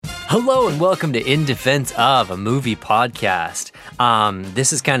Hello and welcome to In Defense of, a movie podcast.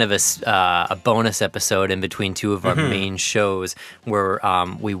 This is kind of a bonus episode in between two of our main shows where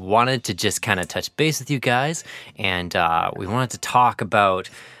we wanted to just kind of touch base with you guys, and we wanted to talk about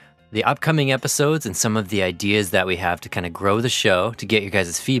the upcoming episodes and some of the ideas that we have to kind of grow the show, to get you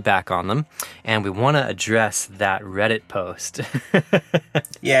guys' feedback on them. And we want to address that Reddit post.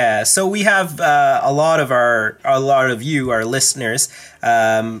 Yeah, so we have a lot of you, our listeners,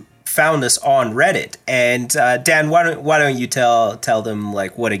 found us on Reddit. And Dan, why don't you tell them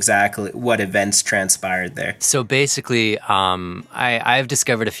like what events transpired there? So basically, I've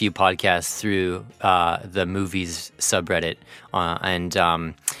discovered a few podcasts through the movies subreddit,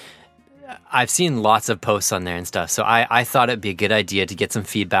 and I've seen lots of posts on there and stuff. So I thought it'd be a good idea to get some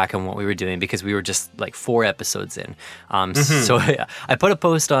feedback on what we were doing, because we were just like 4 episodes in. So I put a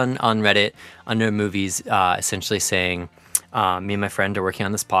post on Reddit under movies, essentially saying, me and my friend are working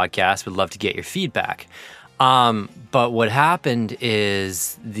on this podcast, would love to get your feedback. But what happened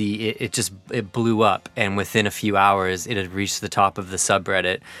is it blew up, and within a few hours it had reached the top of the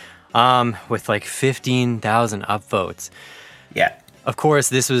subreddit, with like 15,000 upvotes. Yeah. Of course,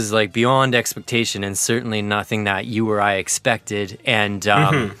 this was like beyond expectation, and certainly nothing that you or I expected. And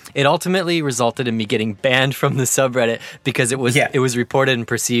it ultimately resulted in me getting banned from the subreddit, because it was reported and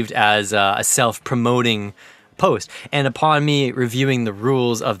perceived as a self-promoting post. And upon me reviewing the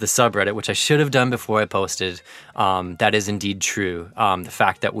rules of the subreddit, which I should have done before I posted, that is indeed true. The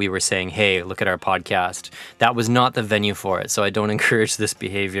fact that we were saying, hey, look at our podcast, that was not the venue for it. So I don't encourage this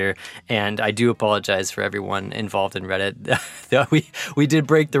behavior. And I do apologize for everyone involved in Reddit that we did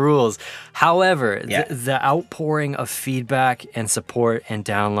break the rules. However, the outpouring of feedback and support and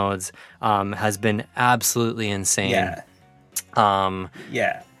downloads has been absolutely insane.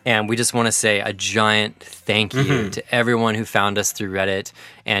 And we just want to say a giant thank you to everyone who found us through Reddit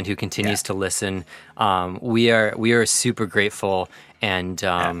and who continues to listen. We are super grateful, and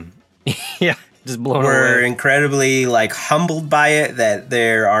just blown away. We're incredibly humbled by it that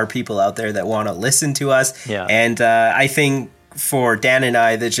there are people out there that want to listen to us. Yeah. And I think for Dan and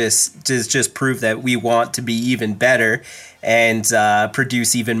I, that just prove that we want to be even better and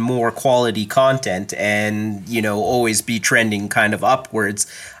produce even more quality content, and always be trending kind of upwards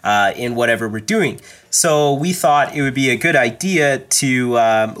in whatever we're doing. So we thought it would be a good idea to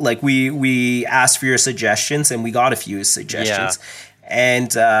we asked for your suggestions, and we got a few suggestions.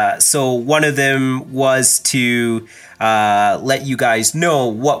 And so one of them was to let you guys know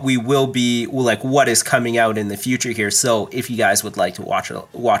what we will be, what is coming out in the future here. So if you guys would like to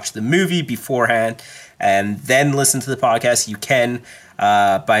watch the movie beforehand and then listen to the podcast, you can,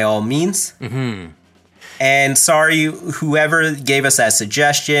 by all means. And sorry, whoever gave us that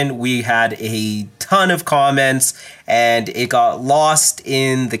suggestion, we had a ton of comments and it got lost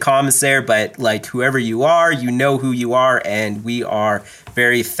in the comments there. But whoever you are, you know who you are, and we are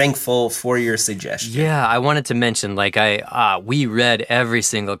very thankful for your suggestion. Yeah, I wanted to mention, we read every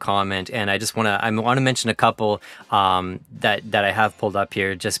single comment, and I want to mention a couple that I have pulled up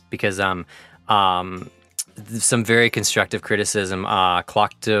here, just because some very constructive criticism.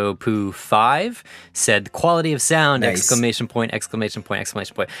 Cloctopoo5 said, quality of sound, nice. Exclamation point, exclamation point,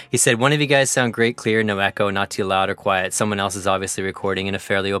 exclamation point. He said, one of you guys sound great, clear, no echo, not too loud or quiet. Someone else is obviously recording in a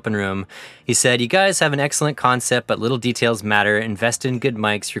fairly open room. He said, you guys have an excellent concept, but little details matter. Invest in good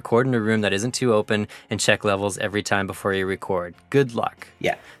mics, record in a room that isn't too open, and check levels every time before you record. Good luck.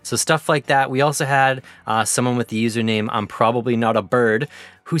 Yeah. So stuff like that. We also had someone with the username I'm Probably Not a Bird,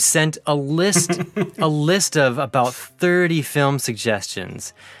 who sent a list of about 30 film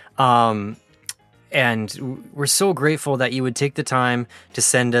suggestions. And we're so grateful that you would take the time to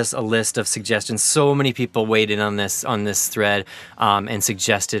send us a list of suggestions. So many people weighed in on this thread and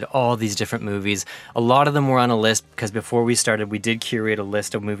suggested all these different movies. A lot of them were on a list, because before we started, we did curate a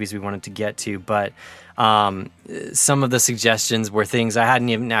list of movies we wanted to get to. But some of the suggestions were things I hadn't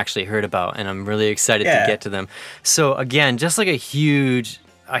even actually heard about, and I'm really excited to get to them. So again, just like a huge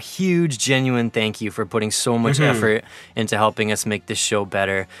genuine thank you for putting so much effort into helping us make this show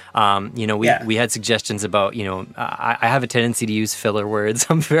better. We had suggestions about, I have a tendency to use filler words.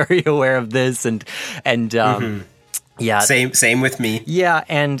 I'm very aware of this, and yeah, same with me. Yeah,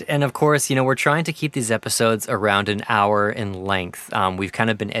 and of course, we're trying to keep these episodes around an hour in length. We've kind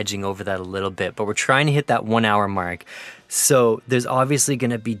of been edging over that a little bit, but we're trying to hit that 1 hour mark. So there's obviously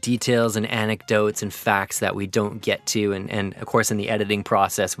going to be details and anecdotes and facts that we don't get to. And of course, in the editing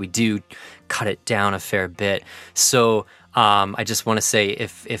process, we do cut it down a fair bit. So I just want to say,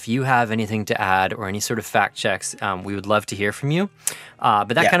 if you have anything to add or any sort of fact checks, we would love to hear from you. But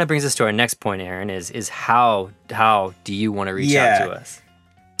that kind of brings us to our next point, Aaron, is how do you want to reach out to us?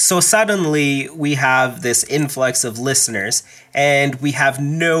 So suddenly we have this influx of listeners and we have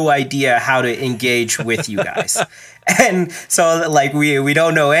no idea how to engage with you guys. And so like we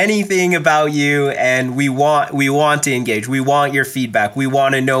don't know anything about you, and we want to engage. We want your feedback. We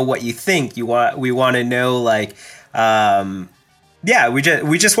want to know what you think. We want to know like we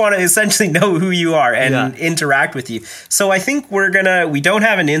just want to essentially know who you are and interact with you. So I think we don't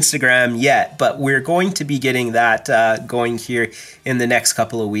have an Instagram yet, but we're going to be getting that going here in the next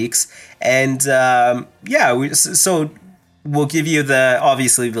couple of weeks. And so we'll give you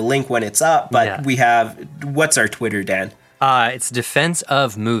obviously the link when it's up, but we have, what's our Twitter, Dan? It's Defense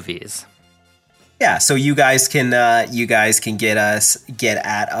of Movies. Yeah, so you guys can get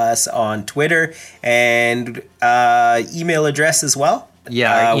at us on Twitter, and email address as well.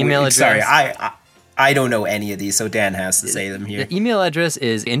 Yeah, our email address. Sorry, I don't know any of these, so Dan has to say them here. The email address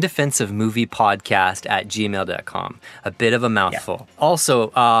is indefenseofmoviepodcast@gmail.com. A bit of a mouthful. Yeah. Also,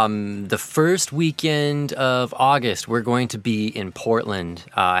 the first weekend of August, we're going to be in Portland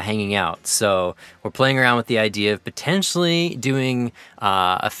hanging out. So we're playing around with the idea of potentially doing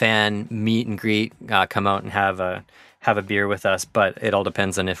a fan meet and greet, come out and have a beer with us, but it all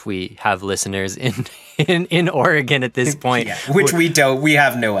depends on if we have listeners in Oregon at this point. Which we don't. We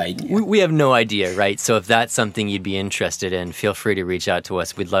have no idea. We have no idea, right? So if that's something you'd be interested in, feel free to reach out to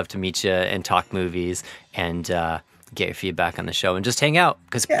us. We'd love to meet you and talk movies and get your feedback on the show and just hang out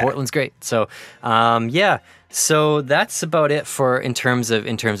because Portland's great. So so that's about it in terms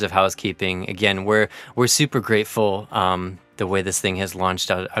of housekeeping. Again, we're super grateful the way this thing has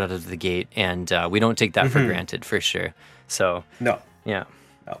launched out of the gate, and we don't take that for granted, for sure. So no.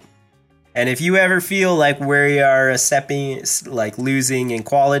 And if you ever feel like we are losing in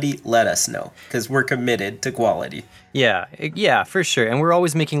quality, let us know, because we're committed to quality. Yeah, for sure. And we're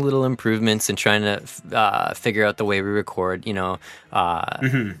always making little improvements and trying to figure out the way we record.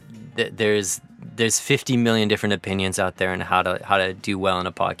 There's 50 million different opinions out there on how to do well in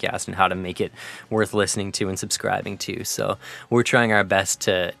a podcast and how to make it worth listening to and subscribing to. So we're trying our best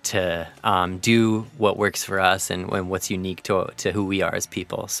to do what works for us and what's unique to who we are as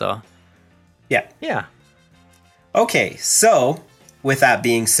people. So yeah. Okay, so with that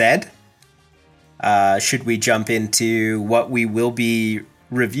being said, should we jump into what we will be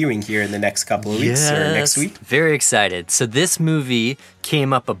reviewing here in the next couple of weeks or next week? Very excited. So this movie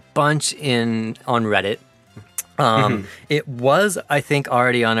came up a bunch on Reddit. It was, I think,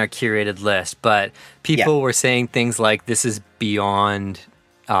 already on our curated list, but people were saying things like, "This is beyond,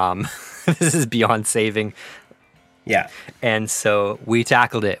 this is beyond saving." Yeah. And so we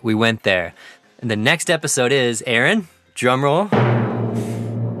tackled it. We went there. And the next episode is, Aaron, drum roll.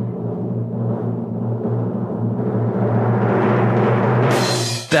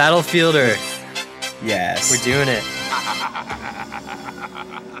 Battlefield Earth. Yes. We're doing it.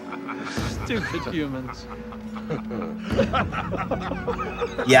 Stupid humans.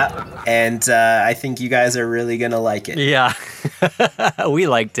 Yeah, and I think you guys are really going to like it. Yeah. We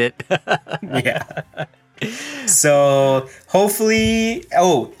liked it. Yeah. So hopefully,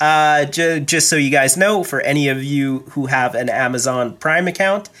 just so you guys know, for any of you who have an Amazon Prime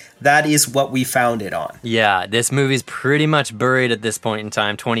account, that is what we found it on. Yeah, this movie's pretty much buried at this point in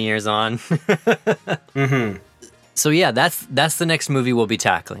time, 20 years on. So yeah, that's the next movie we'll be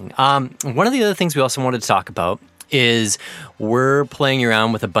tackling. One of the other things we also wanted to talk about is we're playing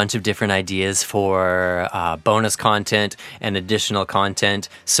around with a bunch of different ideas for bonus content and additional content.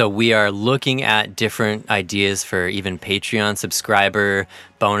 So we are looking at different ideas for even Patreon subscriber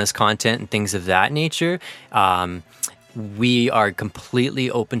bonus content and things of that nature. We are completely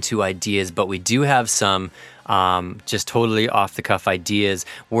open to ideas, but we do have some just totally off the cuff ideas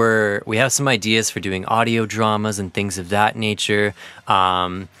where we have some ideas for doing audio dramas and things of that nature,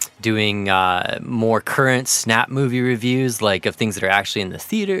 doing more current Snap movie reviews, like of things that are actually in the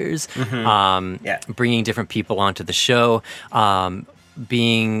theaters, bringing different people onto the show,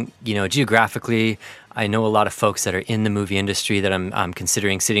 being, geographically, I know a lot of folks that are in the movie industry that I'm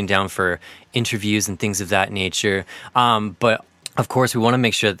considering sitting down for interviews and things of that nature. But of course, we want to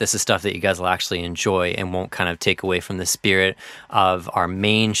make sure that this is stuff that you guys will actually enjoy and won't kind of take away from the spirit of our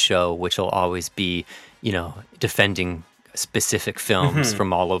main show, which will always be, defending specific films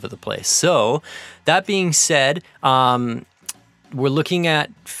from all over the place. So that being said, we're looking at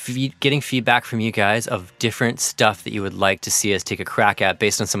getting feedback from you guys of different stuff that you would like to see us take a crack at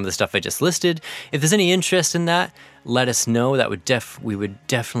based on some of the stuff I just listed. If there's any interest in that, let us know. That would we would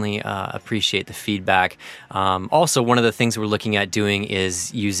definitely appreciate the feedback. Also, one of the things we're looking at doing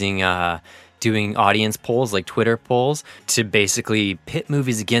is using doing audience polls, like Twitter polls, to basically pit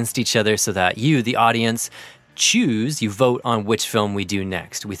movies against each other so that you, the audience, you vote on which film we do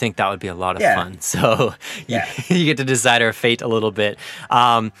next. We think that would be a lot of fun. So you get to decide our fate a little bit.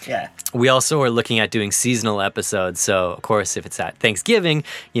 We also are looking at doing seasonal episodes. So, of course, if it's at Thanksgiving,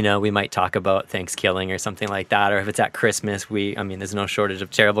 we might talk about Thanksgiving or something like that. Or if it's at Christmas, there's no shortage of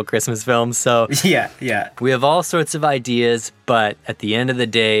terrible Christmas films. So we have all sorts of ideas. But at the end of the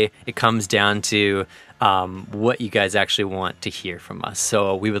day, it comes down to what you guys actually want to hear from us.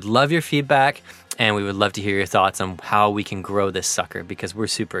 So we would love your feedback. And we would love to hear your thoughts on how we can grow this sucker, because we're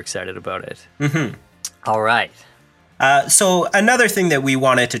super excited about it. Mm-hmm. All right. So another thing that we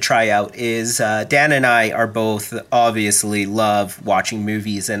wanted to try out is Dan and I are both obviously love watching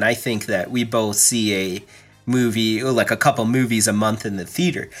movies. And I think that we both see a movie, like a couple movies a month in the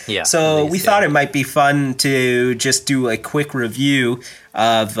theater. Yeah. So we thought it might be fun to just do a quick review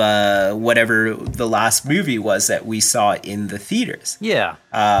of whatever the last movie was that we saw in the theaters. Yeah.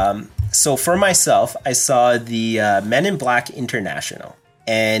 So for myself, I saw the Men in Black International.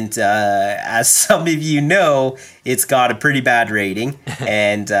 And as some of you know, it's got a pretty bad rating.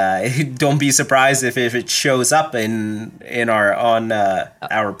 And don't be surprised if it shows up on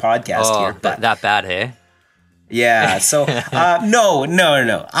our podcast here. But that bad, hey? Yeah. So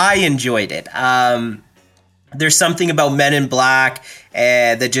no. I enjoyed it. There's something about Men in Black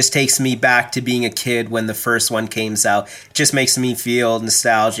that just takes me back to being a kid when the first one came out. It just makes me feel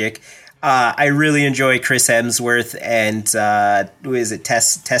nostalgic. I really enjoy Chris Hemsworth and who is it,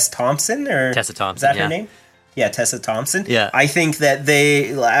 Tessa Thompson? Tessa Thompson, is that her name? Yeah, Tessa Thompson. Yeah. I think that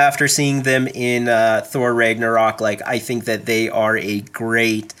they, after seeing them in Thor Ragnarok, I think that they are a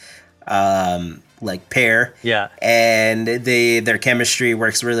great pair. Yeah. And their chemistry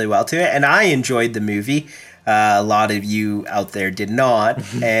works really well to it. And I enjoyed the movie. A lot of you out there did not,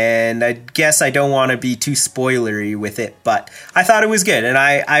 and I guess I don't want to be too spoilery with it, but I thought it was good, and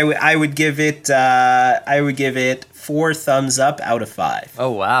I would give it 4 thumbs up out of 5. Oh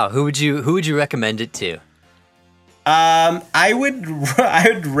wow! Who would you recommend it to? I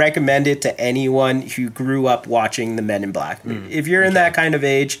would recommend it to anyone who grew up watching the Men in Black. If you're in that kind of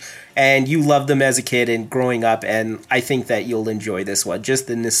age and you loved them as a kid and growing up, and I think that you'll enjoy this one. Just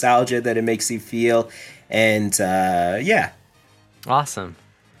the nostalgia that it makes you feel. And, Awesome.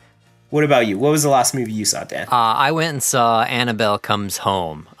 What about you? What was the last movie you saw, Dan? I went and saw Annabelle Comes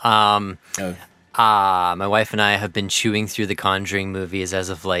Home. My wife and I have been chewing through the Conjuring movies as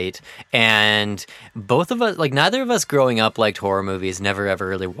of late. And both of us, neither of us growing up liked horror movies, never ever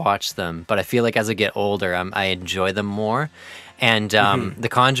really watched them. But I feel like as I get older, I enjoy them more. And the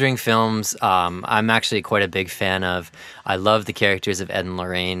Conjuring films, I'm actually quite a big fan of. I love the characters of Ed and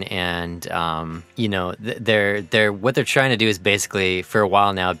Lorraine, and they're what they're trying to do is basically for a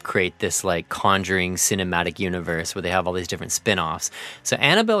while now create this Conjuring cinematic universe where they have all these different spin-offs. So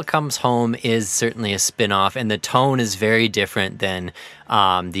Annabelle Comes Home is certainly a spin-off, and the tone is very different than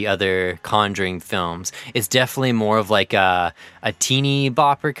the other Conjuring films. It's definitely more of a teeny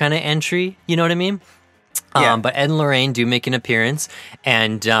bopper kind of entry. You know what I mean? Yeah. But Ed and Lorraine do make an appearance,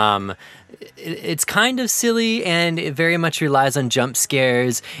 and it's kind of silly, and it very much relies on jump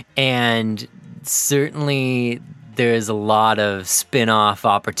scares, and certainly there's a lot of spin-off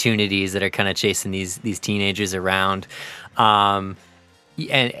opportunities that are kind of chasing these teenagers around.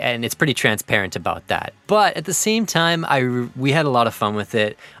 And it's pretty transparent about that. But at the same time, we had a lot of fun with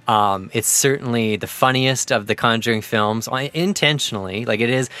it. It's certainly the funniest of the Conjuring films, intentionally.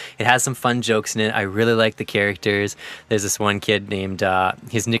 It has some fun jokes in it. I really like the characters. There's this one kid named,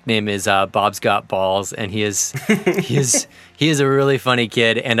 his nickname is Bob's Got Balls, and he is a really funny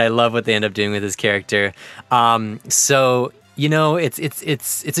kid, and I love what they end up doing with his character. So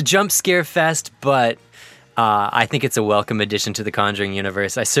it's a jump scare fest, but I think it's a welcome addition to the Conjuring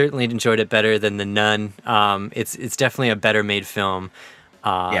universe. I certainly enjoyed it better than The Nun. It's definitely a better made film.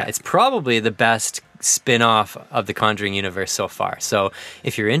 It's probably the best spin-off of the Conjuring universe so far. So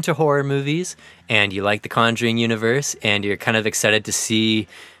if you're into horror movies and you like the Conjuring universe and you're kind of excited to see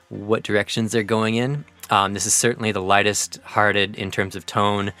what directions they're going in, this is certainly the lightest hearted in terms of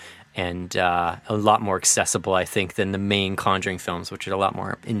tone, and a lot more accessible, I think, than the main Conjuring films, which are a lot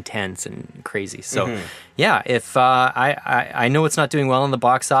more intense and crazy. So, if I know it's not doing well in the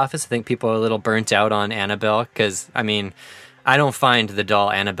box office. I think people are a little burnt out on Annabelle because, I don't find the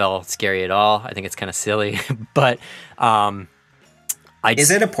doll Annabelle scary at all. I think it's kind of silly, but is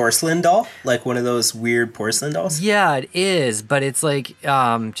it a porcelain doll? Like one of those weird porcelain dolls? Yeah, it is. But it's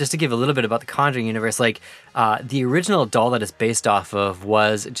just to give a little bit about the Conjuring universe, the original doll that it's based off of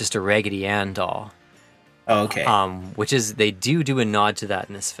was just a Raggedy Ann doll. Oh, okay. Which is, they do a nod to that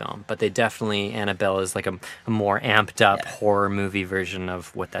in this film. But they definitely, Annabelle is a more amped up horror movie version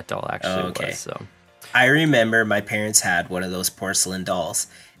of what that doll actually was. So. I remember my parents had one of those porcelain dolls,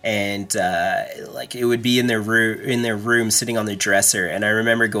 and like it would be in their room sitting on their dresser. And I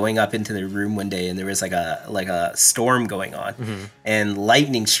remember going up into their room one day, and there was like a storm going on, and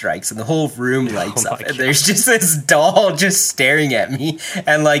lightning strikes, and the whole room lights up, and there's just this doll just staring at me.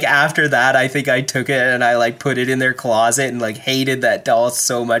 And like after that, I think I took it and I like put it in their closet, and like hated that doll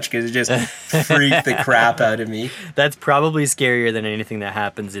so much because it just freaked the crap out of me. That's probably scarier than anything that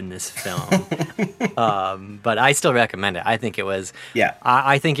happens in this film. But I still recommend it. I think it was. Yeah.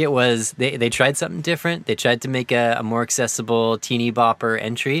 I think it was. They tried something different. They tried to make a more accessible teeny bopper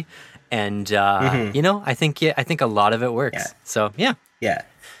entry, and you know, I think a lot of it works. Yeah. So yeah. Yeah.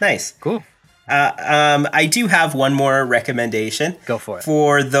 Nice. Cool. I do have one more recommendation. Go for it.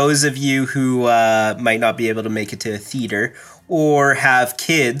 For those of you who might not be able to make it to a theater or have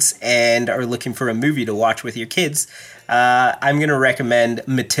kids and are looking for a movie to watch with your kids, I'm going to recommend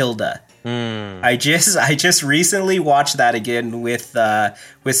Matilda. I just recently watched that again with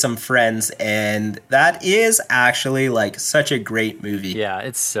some friends, and that is actually like such a great movie. Yeah,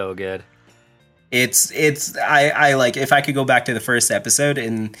 it's so good. I like, if I could go back to the first episode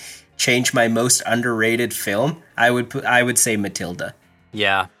and change my most underrated film, I would say Matilda.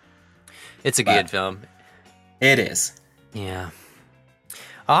 Yeah. It's a good film. It is. Yeah.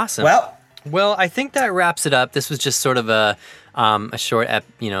 Awesome. Well, I think that wraps it up. This was just sort of a short,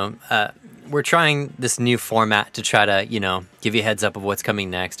 we're trying this new format to try to, give you a heads up of what's coming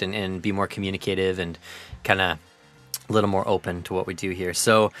next and be more communicative and kind of a little more open to what we do here.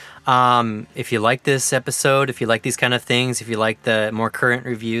 So if you like this episode, if you like these kind of things, if you like the more current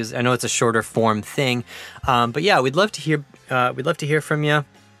reviews, I know it's a shorter form thing, but yeah, we'd love to hear from you.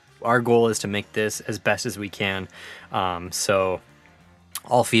 Our goal is to make this as best as we can. So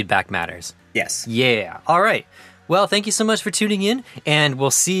all feedback matters. Yes. Yeah. All right. Well, thank you so much for tuning in, and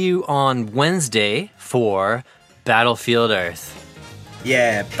we'll see you on Wednesday for Battlefield Earth.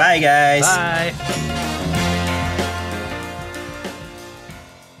 Yeah. Bye, guys. Bye.